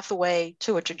pathway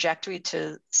to a trajectory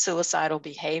to suicidal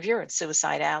behavior and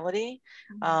suicidality,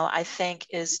 I think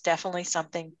is definitely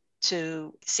something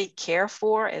to seek care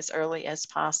for as early as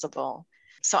possible.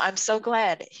 So I'm so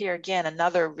glad, here again,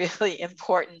 another really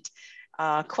important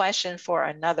question for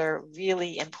another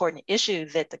really important issue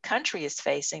that the country is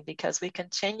facing, because we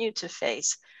continue to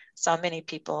face so many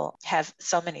people have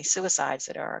so many suicides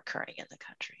that are occurring in the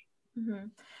country.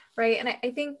 Right. And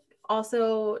I think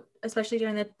also, especially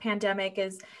during the pandemic,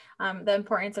 is the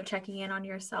importance of checking in on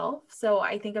yourself. So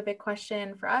I think a big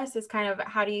question for us is kind of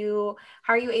how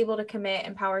are you able to commit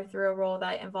and power through a role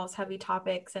that involves heavy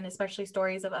topics and especially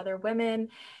stories of other women?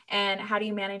 And how do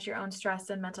you manage your own stress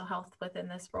and mental health within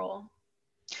this role?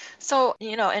 So,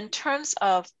 in terms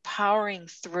of powering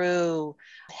through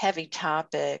heavy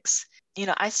topics,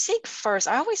 I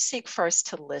always seek first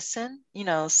to listen,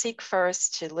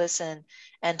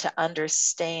 and to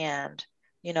understand,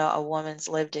 a woman's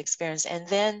lived experience, and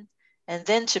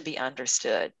then to be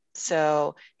understood.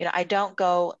 So, I don't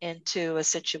go into a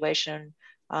situation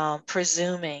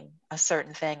presuming a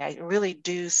certain thing. I really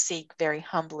do seek very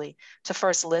humbly to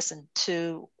first listen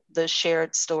to the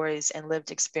shared stories and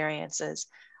lived experiences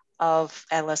of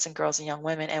adolescent girls and young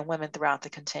women and women throughout the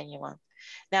continuum.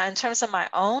 Now, in terms of my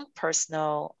own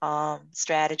personal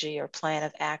strategy or plan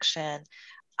of action,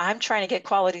 I'm trying to get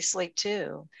quality sleep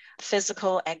too.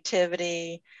 Physical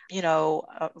activity,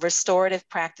 restorative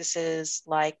practices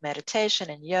like meditation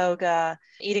and yoga,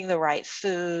 eating the right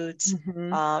foods,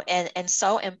 and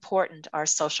so important are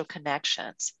social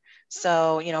connections.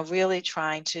 So, really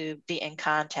trying to be in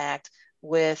contact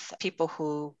with people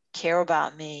who care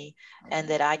about me and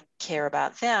that I care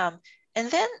about them.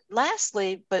 And then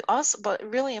lastly, but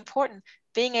really important,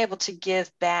 being able to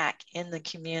give back in the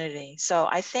community. So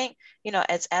I think,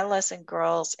 as adolescent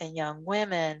girls and young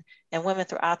women and women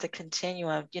throughout the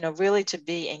continuum, really to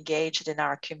be engaged in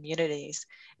our communities.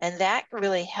 And that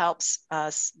really helps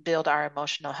us build our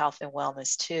emotional health and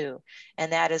wellness too.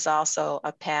 And that is also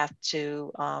a path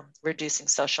to reducing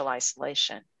social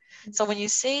isolation. So when you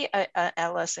see an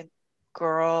adolescent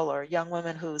girl or young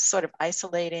woman who's sort of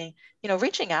isolating,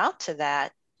 reaching out to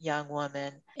that young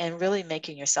woman and really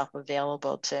making yourself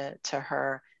available to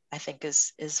her, I think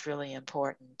is really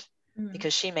important.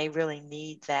 because she may really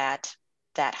need that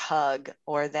hug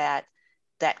or that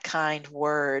kind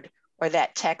word or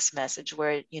that text message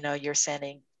where, you're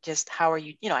sending just, how are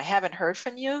you? I haven't heard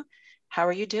from you. How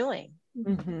are you doing?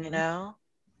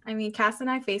 I mean, Cass and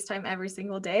I FaceTime every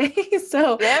single day.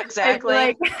 So yeah, exactly.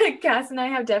 I feel like Cass and I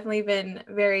have definitely been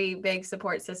very big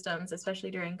support systems, especially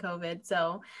during COVID.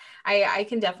 So I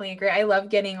can definitely agree. I love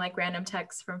getting like random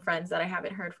texts from friends that I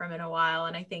haven't heard from in a while.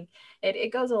 And I think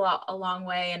it goes a long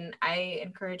way. And I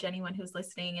encourage anyone who's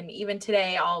listening. And even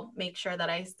today, I'll make sure that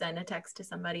I send a text to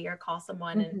somebody or call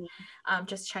someone and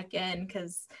just check in.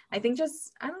 Cause I think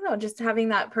I don't know, just having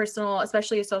that personal,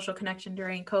 especially a social connection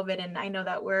during COVID. And I know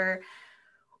that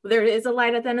there is a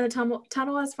light at the end of the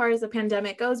tunnel as far as the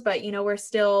pandemic goes, but we're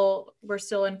still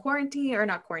in quarantine, or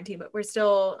not quarantine, but we're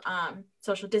still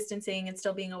social distancing and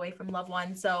still being away from loved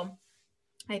ones. So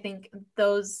I think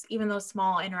even those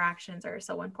small interactions are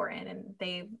so important, and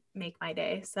they make my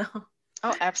day. So.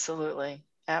 Oh, absolutely.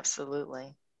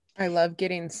 Absolutely. I love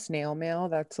getting snail mail.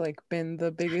 That's like been the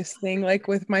biggest thing, like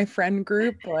with my friend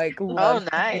group, like love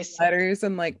nice letters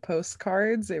and like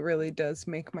postcards. It really does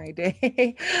make my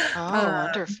day.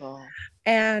 Wonderful.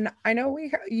 And I know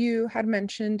you had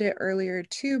mentioned it earlier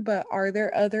too, but are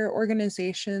there other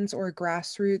organizations or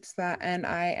grassroots that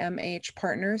NIMH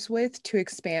partners with to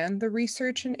expand the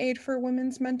research and aid for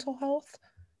women's mental health?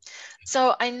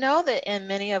 So I know that in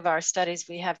many of our studies,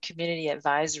 we have community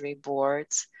advisory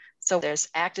boards. So there's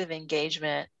active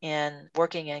engagement in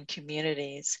working in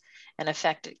communities and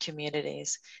affected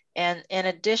communities. And in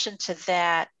addition to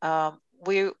that,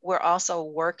 we're also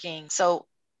working. So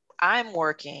I'm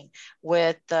working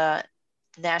with the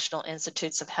National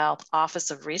Institutes of Health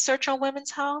Office of Research on Women's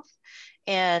Health.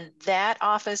 And that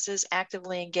office is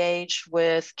actively engaged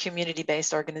with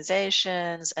community-based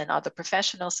organizations and other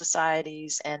professional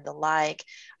societies and the like.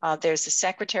 There's the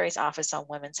Secretary's Office on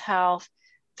Women's Health.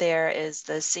 There is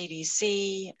the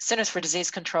CDC, Centers for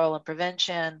Disease Control and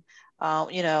Prevention,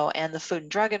 and the Food and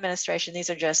Drug Administration. These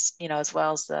are just, as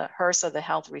well as the HRSA, the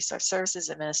Health Research Services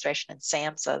Administration, and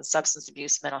SAMHSA, the Substance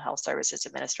Abuse Mental Health Services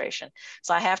Administration.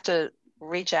 So I have to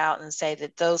reach out and say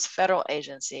that those federal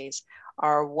agencies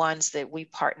are ones that we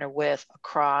partner with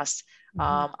across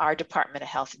our Department of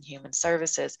Health and Human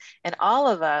Services. And all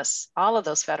of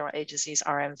those federal agencies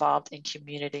are involved in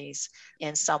communities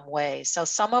in some way. So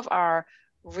some of our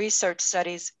research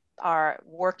studies are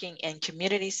working in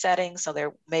community settings. So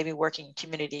they're maybe working in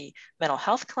community mental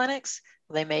health clinics.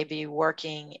 They may be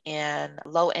working in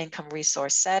low-income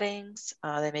resource settings.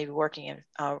 They may be working in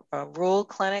rural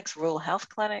clinics, rural health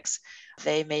clinics.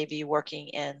 They may be working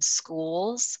in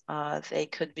schools. They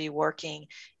could be working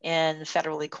in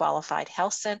federally qualified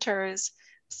health centers.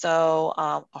 So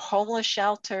homeless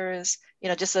shelters,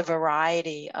 just a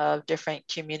variety of different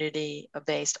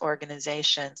community-based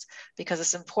organizations, because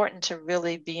it's important to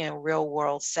really be in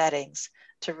real-world settings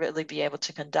to really be able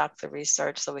to conduct the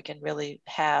research so we can really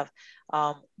have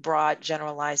broad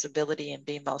generalizability and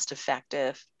be most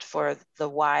effective for the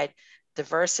wide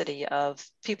diversity of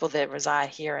people that reside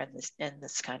here in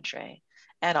this country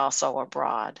and also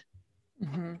abroad.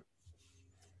 Oh,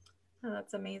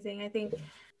 that's amazing.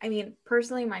 I mean,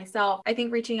 personally myself, I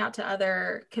think reaching out to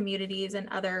other communities and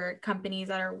other companies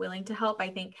that are willing to help, I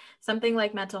think something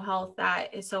like mental health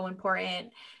that is so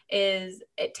important is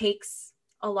it takes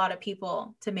a lot of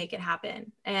people to make it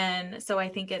happen. And so I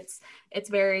think it's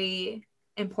very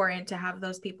important to have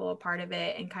those people a part of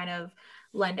it and kind of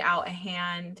lend out a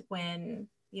hand when,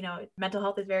 mental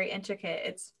health is very intricate.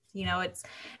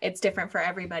 It's different for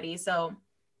everybody. So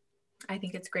I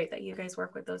think it's great that you guys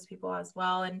work with those people as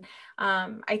well. And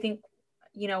I think,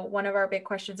 one of our big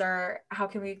questions are, how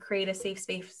can we create a safe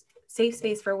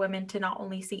space for women to not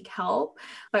only seek help,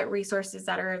 but resources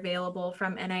that are available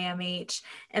from NIMH.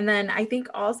 And then I think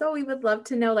also we would love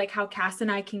to know like how Cass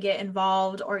and I can get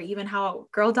involved, or even how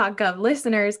Girl.gov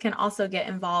listeners can also get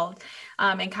involved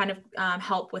and kind of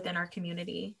help within our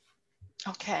community.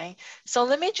 Okay. So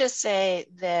let me just say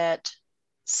that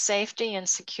safety and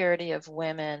security of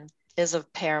women is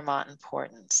of paramount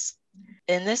importance.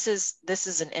 And this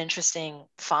is an interesting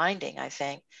finding, I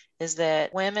think, is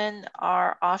that women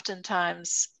are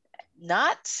oftentimes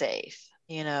not safe.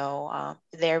 They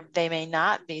may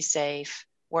not be safe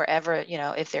wherever,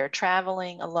 if they're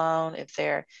traveling alone, if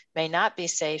they may not be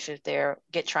safe if they're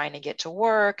trying to get to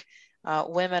work.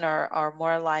 Women are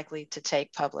more likely to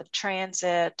take public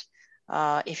transit.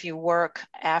 If you work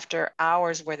after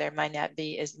hours where there might not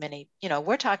be as many,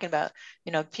 we're talking about,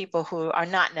 people who are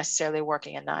not necessarily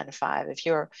working a 9 to 5. If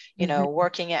you're,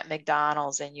 working at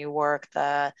McDonald's and you work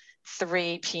the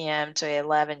 3 p.m. to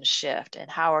 11 shift, and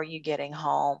how are you getting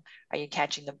home? Are you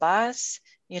catching the bus?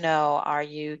 Are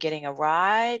you getting a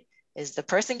ride? Is the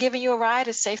person giving you a ride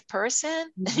a safe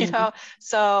person?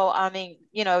 So,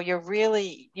 you're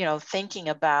really, thinking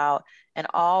about and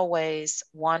always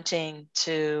wanting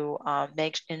to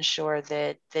ensure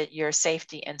that your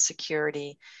safety and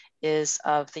security is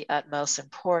of the utmost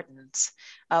importance,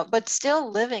 but still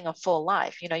living a full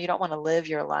life. You don't want to live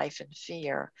your life in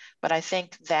fear, but I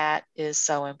think that is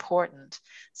so important.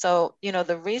 So,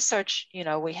 the research,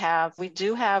 we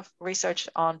do have research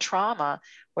on trauma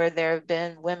where there have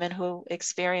been women who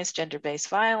experience gender-based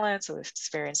violence, who have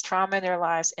experienced trauma in their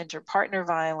lives, inter-partner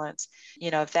violence.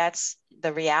 If that's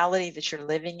the reality that you're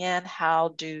living in,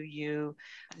 how do you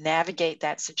navigate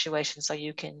that situation so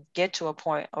you can get to a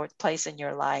point or place in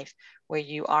your life where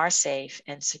you are safe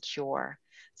and secure?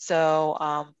 So,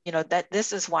 that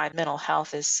this is why mental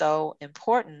health is so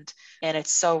important, and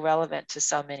it's so relevant to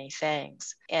so many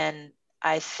things. And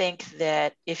I think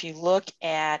that if you look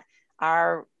at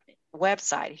our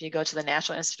website, if you go to the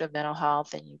National Institute of Mental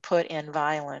Health and you put in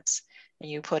violence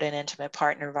and you put in intimate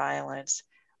partner violence,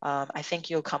 I think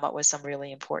you'll come up with some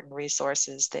really important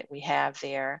resources that we have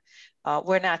there.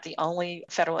 We're not the only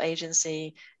federal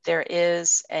agency. There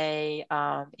is the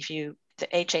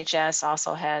HHS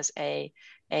also has a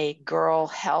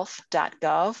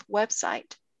girlhealth.gov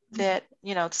website that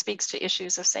speaks to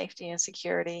issues of safety and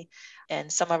security,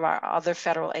 and some of our other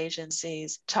federal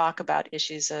agencies talk about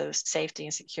issues of safety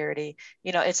and security.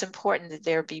 It's important that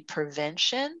there be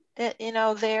prevention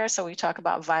there. So we talk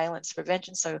about violence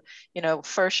prevention. So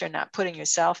first, you're not putting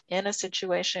yourself in a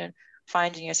situation,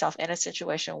 finding yourself in a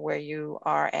situation where you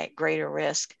are at greater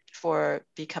risk for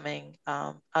becoming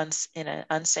in an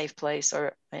unsafe place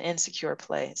or an insecure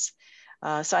place.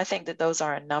 So I think that those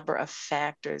are a number of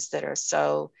factors that are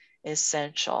so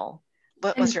essential.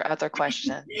 What was your other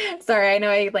question? Sorry, I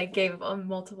know I gave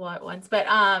multiple at once, but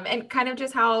and kind of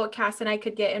just how Cass and I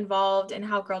could get involved and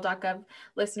how Girl.gov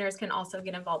listeners can also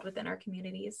get involved within our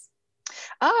communities.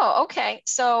 Oh, okay.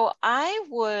 So I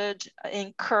would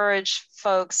encourage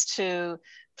folks to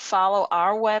follow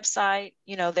our website.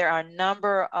 There are a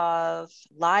number of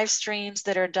live streams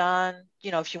that are done.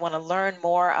 If you want to learn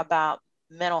more about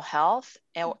mental health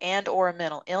and or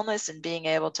mental illness and being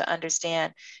able to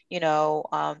understand,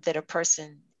 that a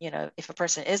person, if a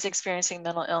person is experiencing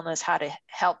mental illness, how to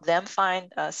help them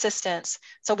find assistance.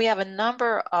 So we have a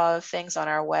number of things on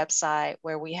our website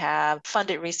where we have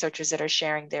funded researchers that are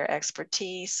sharing their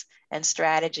expertise and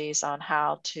strategies on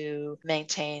how to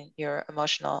maintain your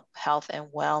emotional health and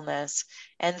wellness.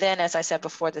 And then, as I said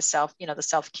before, the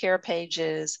self-care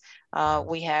pages.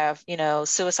 We have,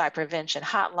 suicide prevention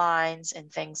hotlines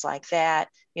and things like that.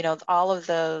 All of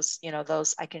those,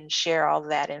 I can share all of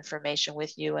that information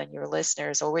with you and your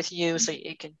listeners, or with you, so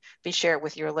it can be shared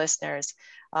with your listeners.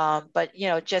 But,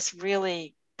 just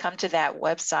really come to that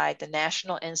website, the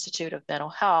National Institute of Mental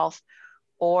Health,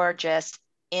 or just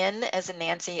N as in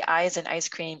Nancy, I as in ice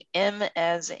cream, M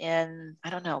as in, I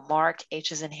don't know, Mark,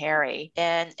 H as in Harry,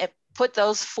 and put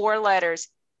those 4 letters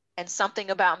and something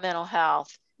about mental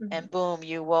health. And boom,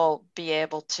 you will be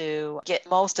able to get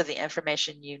most of the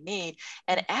information you need,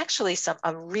 and actually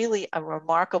a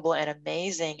remarkable and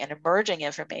amazing and emerging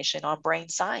information on brain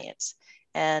science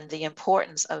and the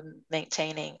importance of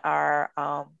maintaining our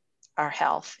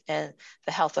health and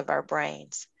the health of our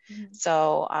brains.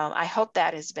 So I hope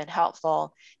that has been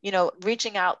helpful.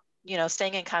 Reaching out,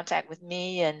 staying in contact with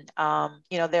me, and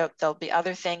there'll be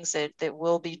other things that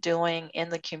we'll be doing in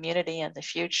the community in the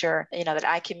future, that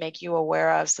I can make you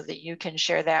aware of, so that you can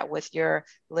share that with your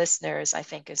listeners. I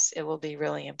think it will be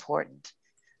really important.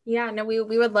 Yeah, no, we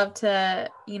would love to,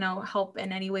 help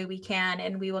in any way we can,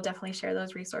 and we will definitely share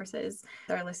those resources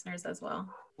with our listeners as well.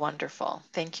 Wonderful.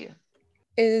 Thank you.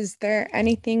 Is there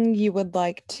anything you would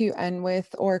like to end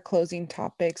with, or closing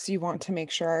topics you want to make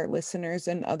sure our listeners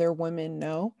and other women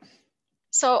know?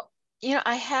 So,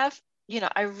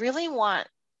 I really want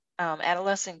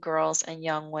adolescent girls and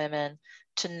young women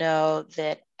to know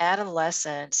that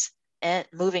adolescence and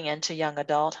moving into young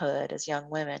adulthood as young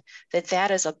women,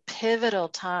 that is a pivotal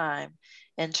time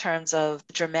in terms of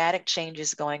dramatic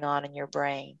changes going on in your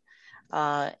brain.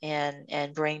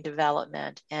 And brain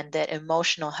development, and that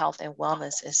emotional health and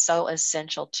wellness is so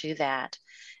essential to that,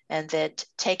 and that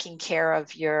taking care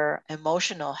of your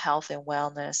emotional health and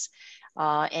wellness,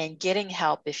 and getting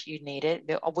help if you need it,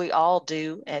 we all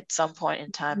do at some point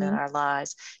in time in our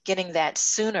lives, getting that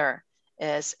sooner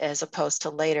as opposed to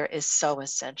later is so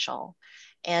essential.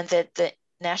 And that the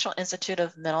National Institute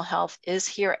of Mental Health is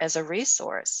here as a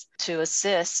resource to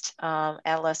assist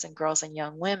adolescent girls and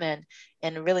young women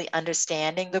in really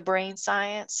understanding the brain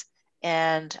science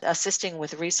and assisting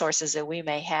with resources that we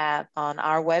may have on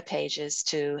our web pages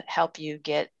to help you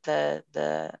get the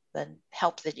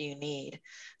help that you need.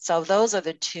 So those are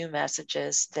the two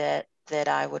messages that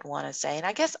I would want to say. And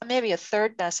I guess maybe a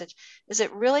third message is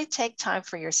that really take time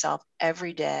for yourself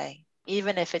every day,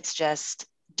 even if it's just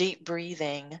deep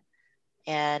breathing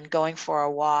and going for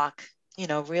a walk,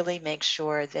 really make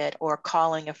sure that, or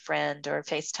calling a friend or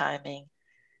FaceTiming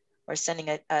or sending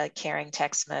a caring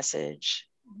text message.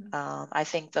 I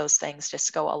think those things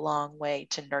just go a long way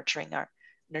to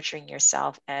nurturing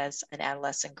yourself as an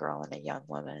adolescent girl and a young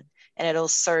woman. And it'll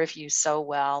serve you so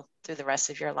well through the rest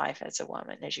of your life as a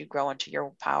woman, as you grow into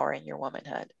your power and your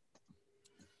womanhood.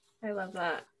 I love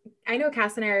that. I know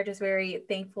Cass and I are just very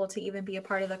thankful to even be a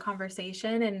part of the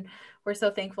conversation. And we're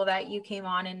so thankful that you came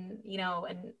on and,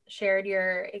 and shared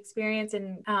your experience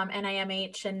in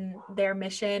NIMH and their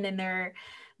mission and their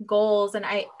goals. And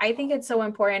I think it's so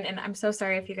important. And I'm so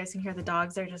sorry if you guys can hear the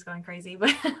dogs, they're just going crazy,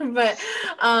 but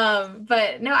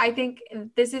no, I think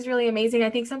this is really amazing.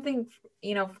 I think something,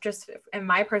 just in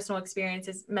my personal experience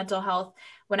is mental health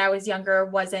when I was younger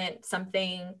wasn't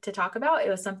something to talk about. It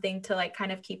was something to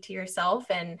kind of keep to yourself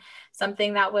and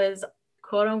something that was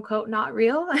quote unquote not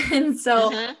real. And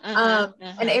so,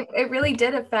 and it really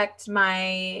did affect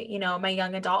my, my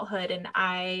young adulthood. And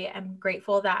I am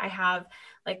grateful that I have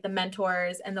the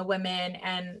mentors and the women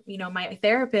and, my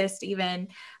therapist, even.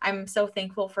 I'm so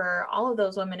thankful for all of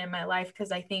those women in my life,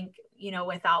 because I think,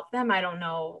 without them, I don't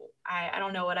know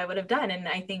what I would have done. And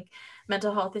I think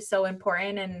mental health is so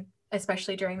important. And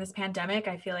especially during this pandemic,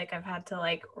 I feel like I've had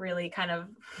to really kind of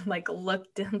look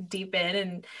deep in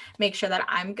and make sure that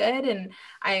I'm good. And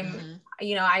I'm,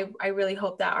 I really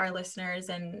hope that our listeners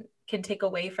can take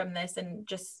away from this and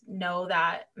just know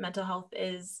that mental health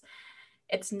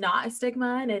it's not a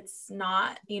stigma, and it's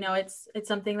not, it's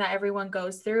something that everyone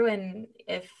goes through. And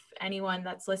if anyone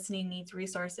that's listening needs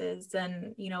resources,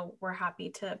 then, we're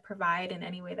happy to provide in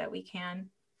any way that we can.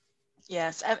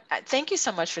 Yes. Thank you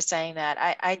so much for saying that.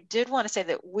 I did want to say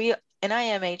that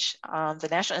NIMH, the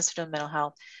National Institute of Mental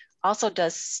Health, also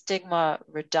does stigma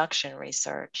reduction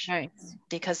research. Nice.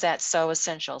 Because that's so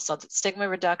essential. So the stigma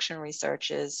reduction research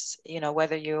is,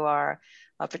 whether you are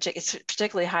it's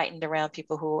particularly heightened around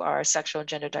people who are sexual and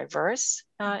gender diverse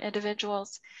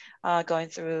individuals going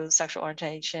through sexual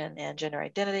orientation and gender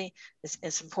identity.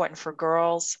 It's important for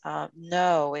girls.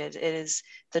 No, it is,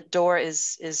 the door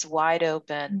is wide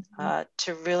open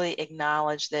to really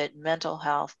acknowledge that mental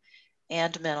health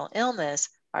and mental illness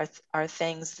are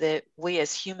things that we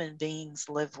as human beings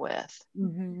live with.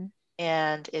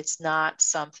 And it's not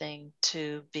something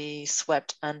to be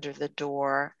swept under the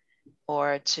door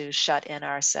or to shut in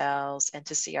ourselves and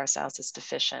to see ourselves as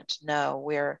deficient. No,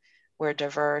 we're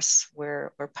diverse,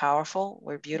 we're powerful,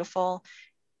 we're beautiful,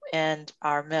 and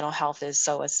our mental health is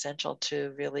so essential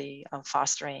to really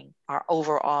fostering our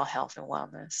overall health and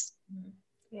wellness.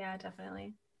 Yeah,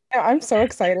 definitely. Yeah, I'm so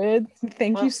excited.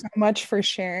 Thank you so much for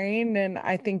sharing. And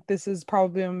I think this is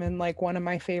probably been one of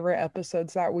my favorite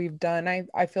episodes that we've done.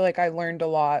 I feel like I learned a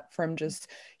lot from just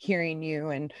hearing you,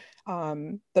 and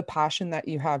the passion that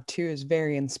you have too is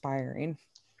very inspiring.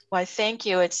 Well, thank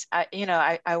you. It's, I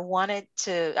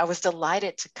was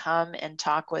delighted to come and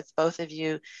talk with both of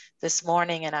you this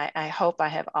morning. And I hope I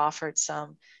have offered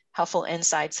some helpful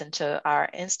insights into our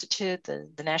institute,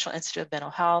 the National Institute of Mental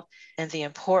Health, and the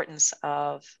importance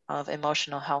of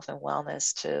emotional health and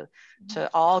wellness to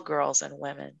all girls and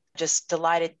women. Just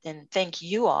delighted, and thank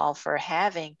you all for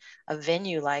having a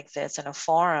venue like this and a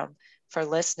forum for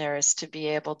listeners to be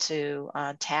able to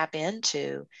tap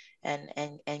into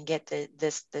and get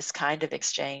this kind of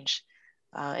exchange.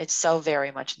 It's so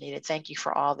very much needed. Thank you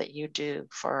for all that you do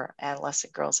for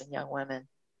adolescent girls and young women.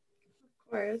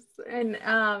 Of course.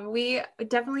 And we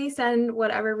definitely send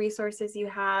whatever resources you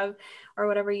have or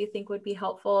whatever you think would be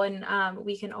helpful. And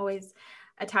we can always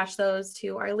attach those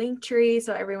to our link tree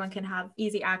so everyone can have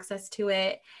easy access to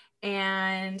it.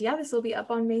 And yeah, this will be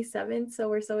up on May 7th. So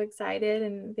we're so excited.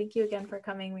 And thank you again for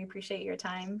coming. We appreciate your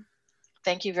time.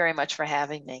 Thank you very much for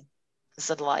having me. It's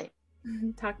a delight.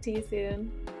 Talk to you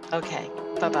soon. Okay.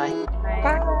 Bye-bye. Bye.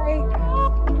 Bye.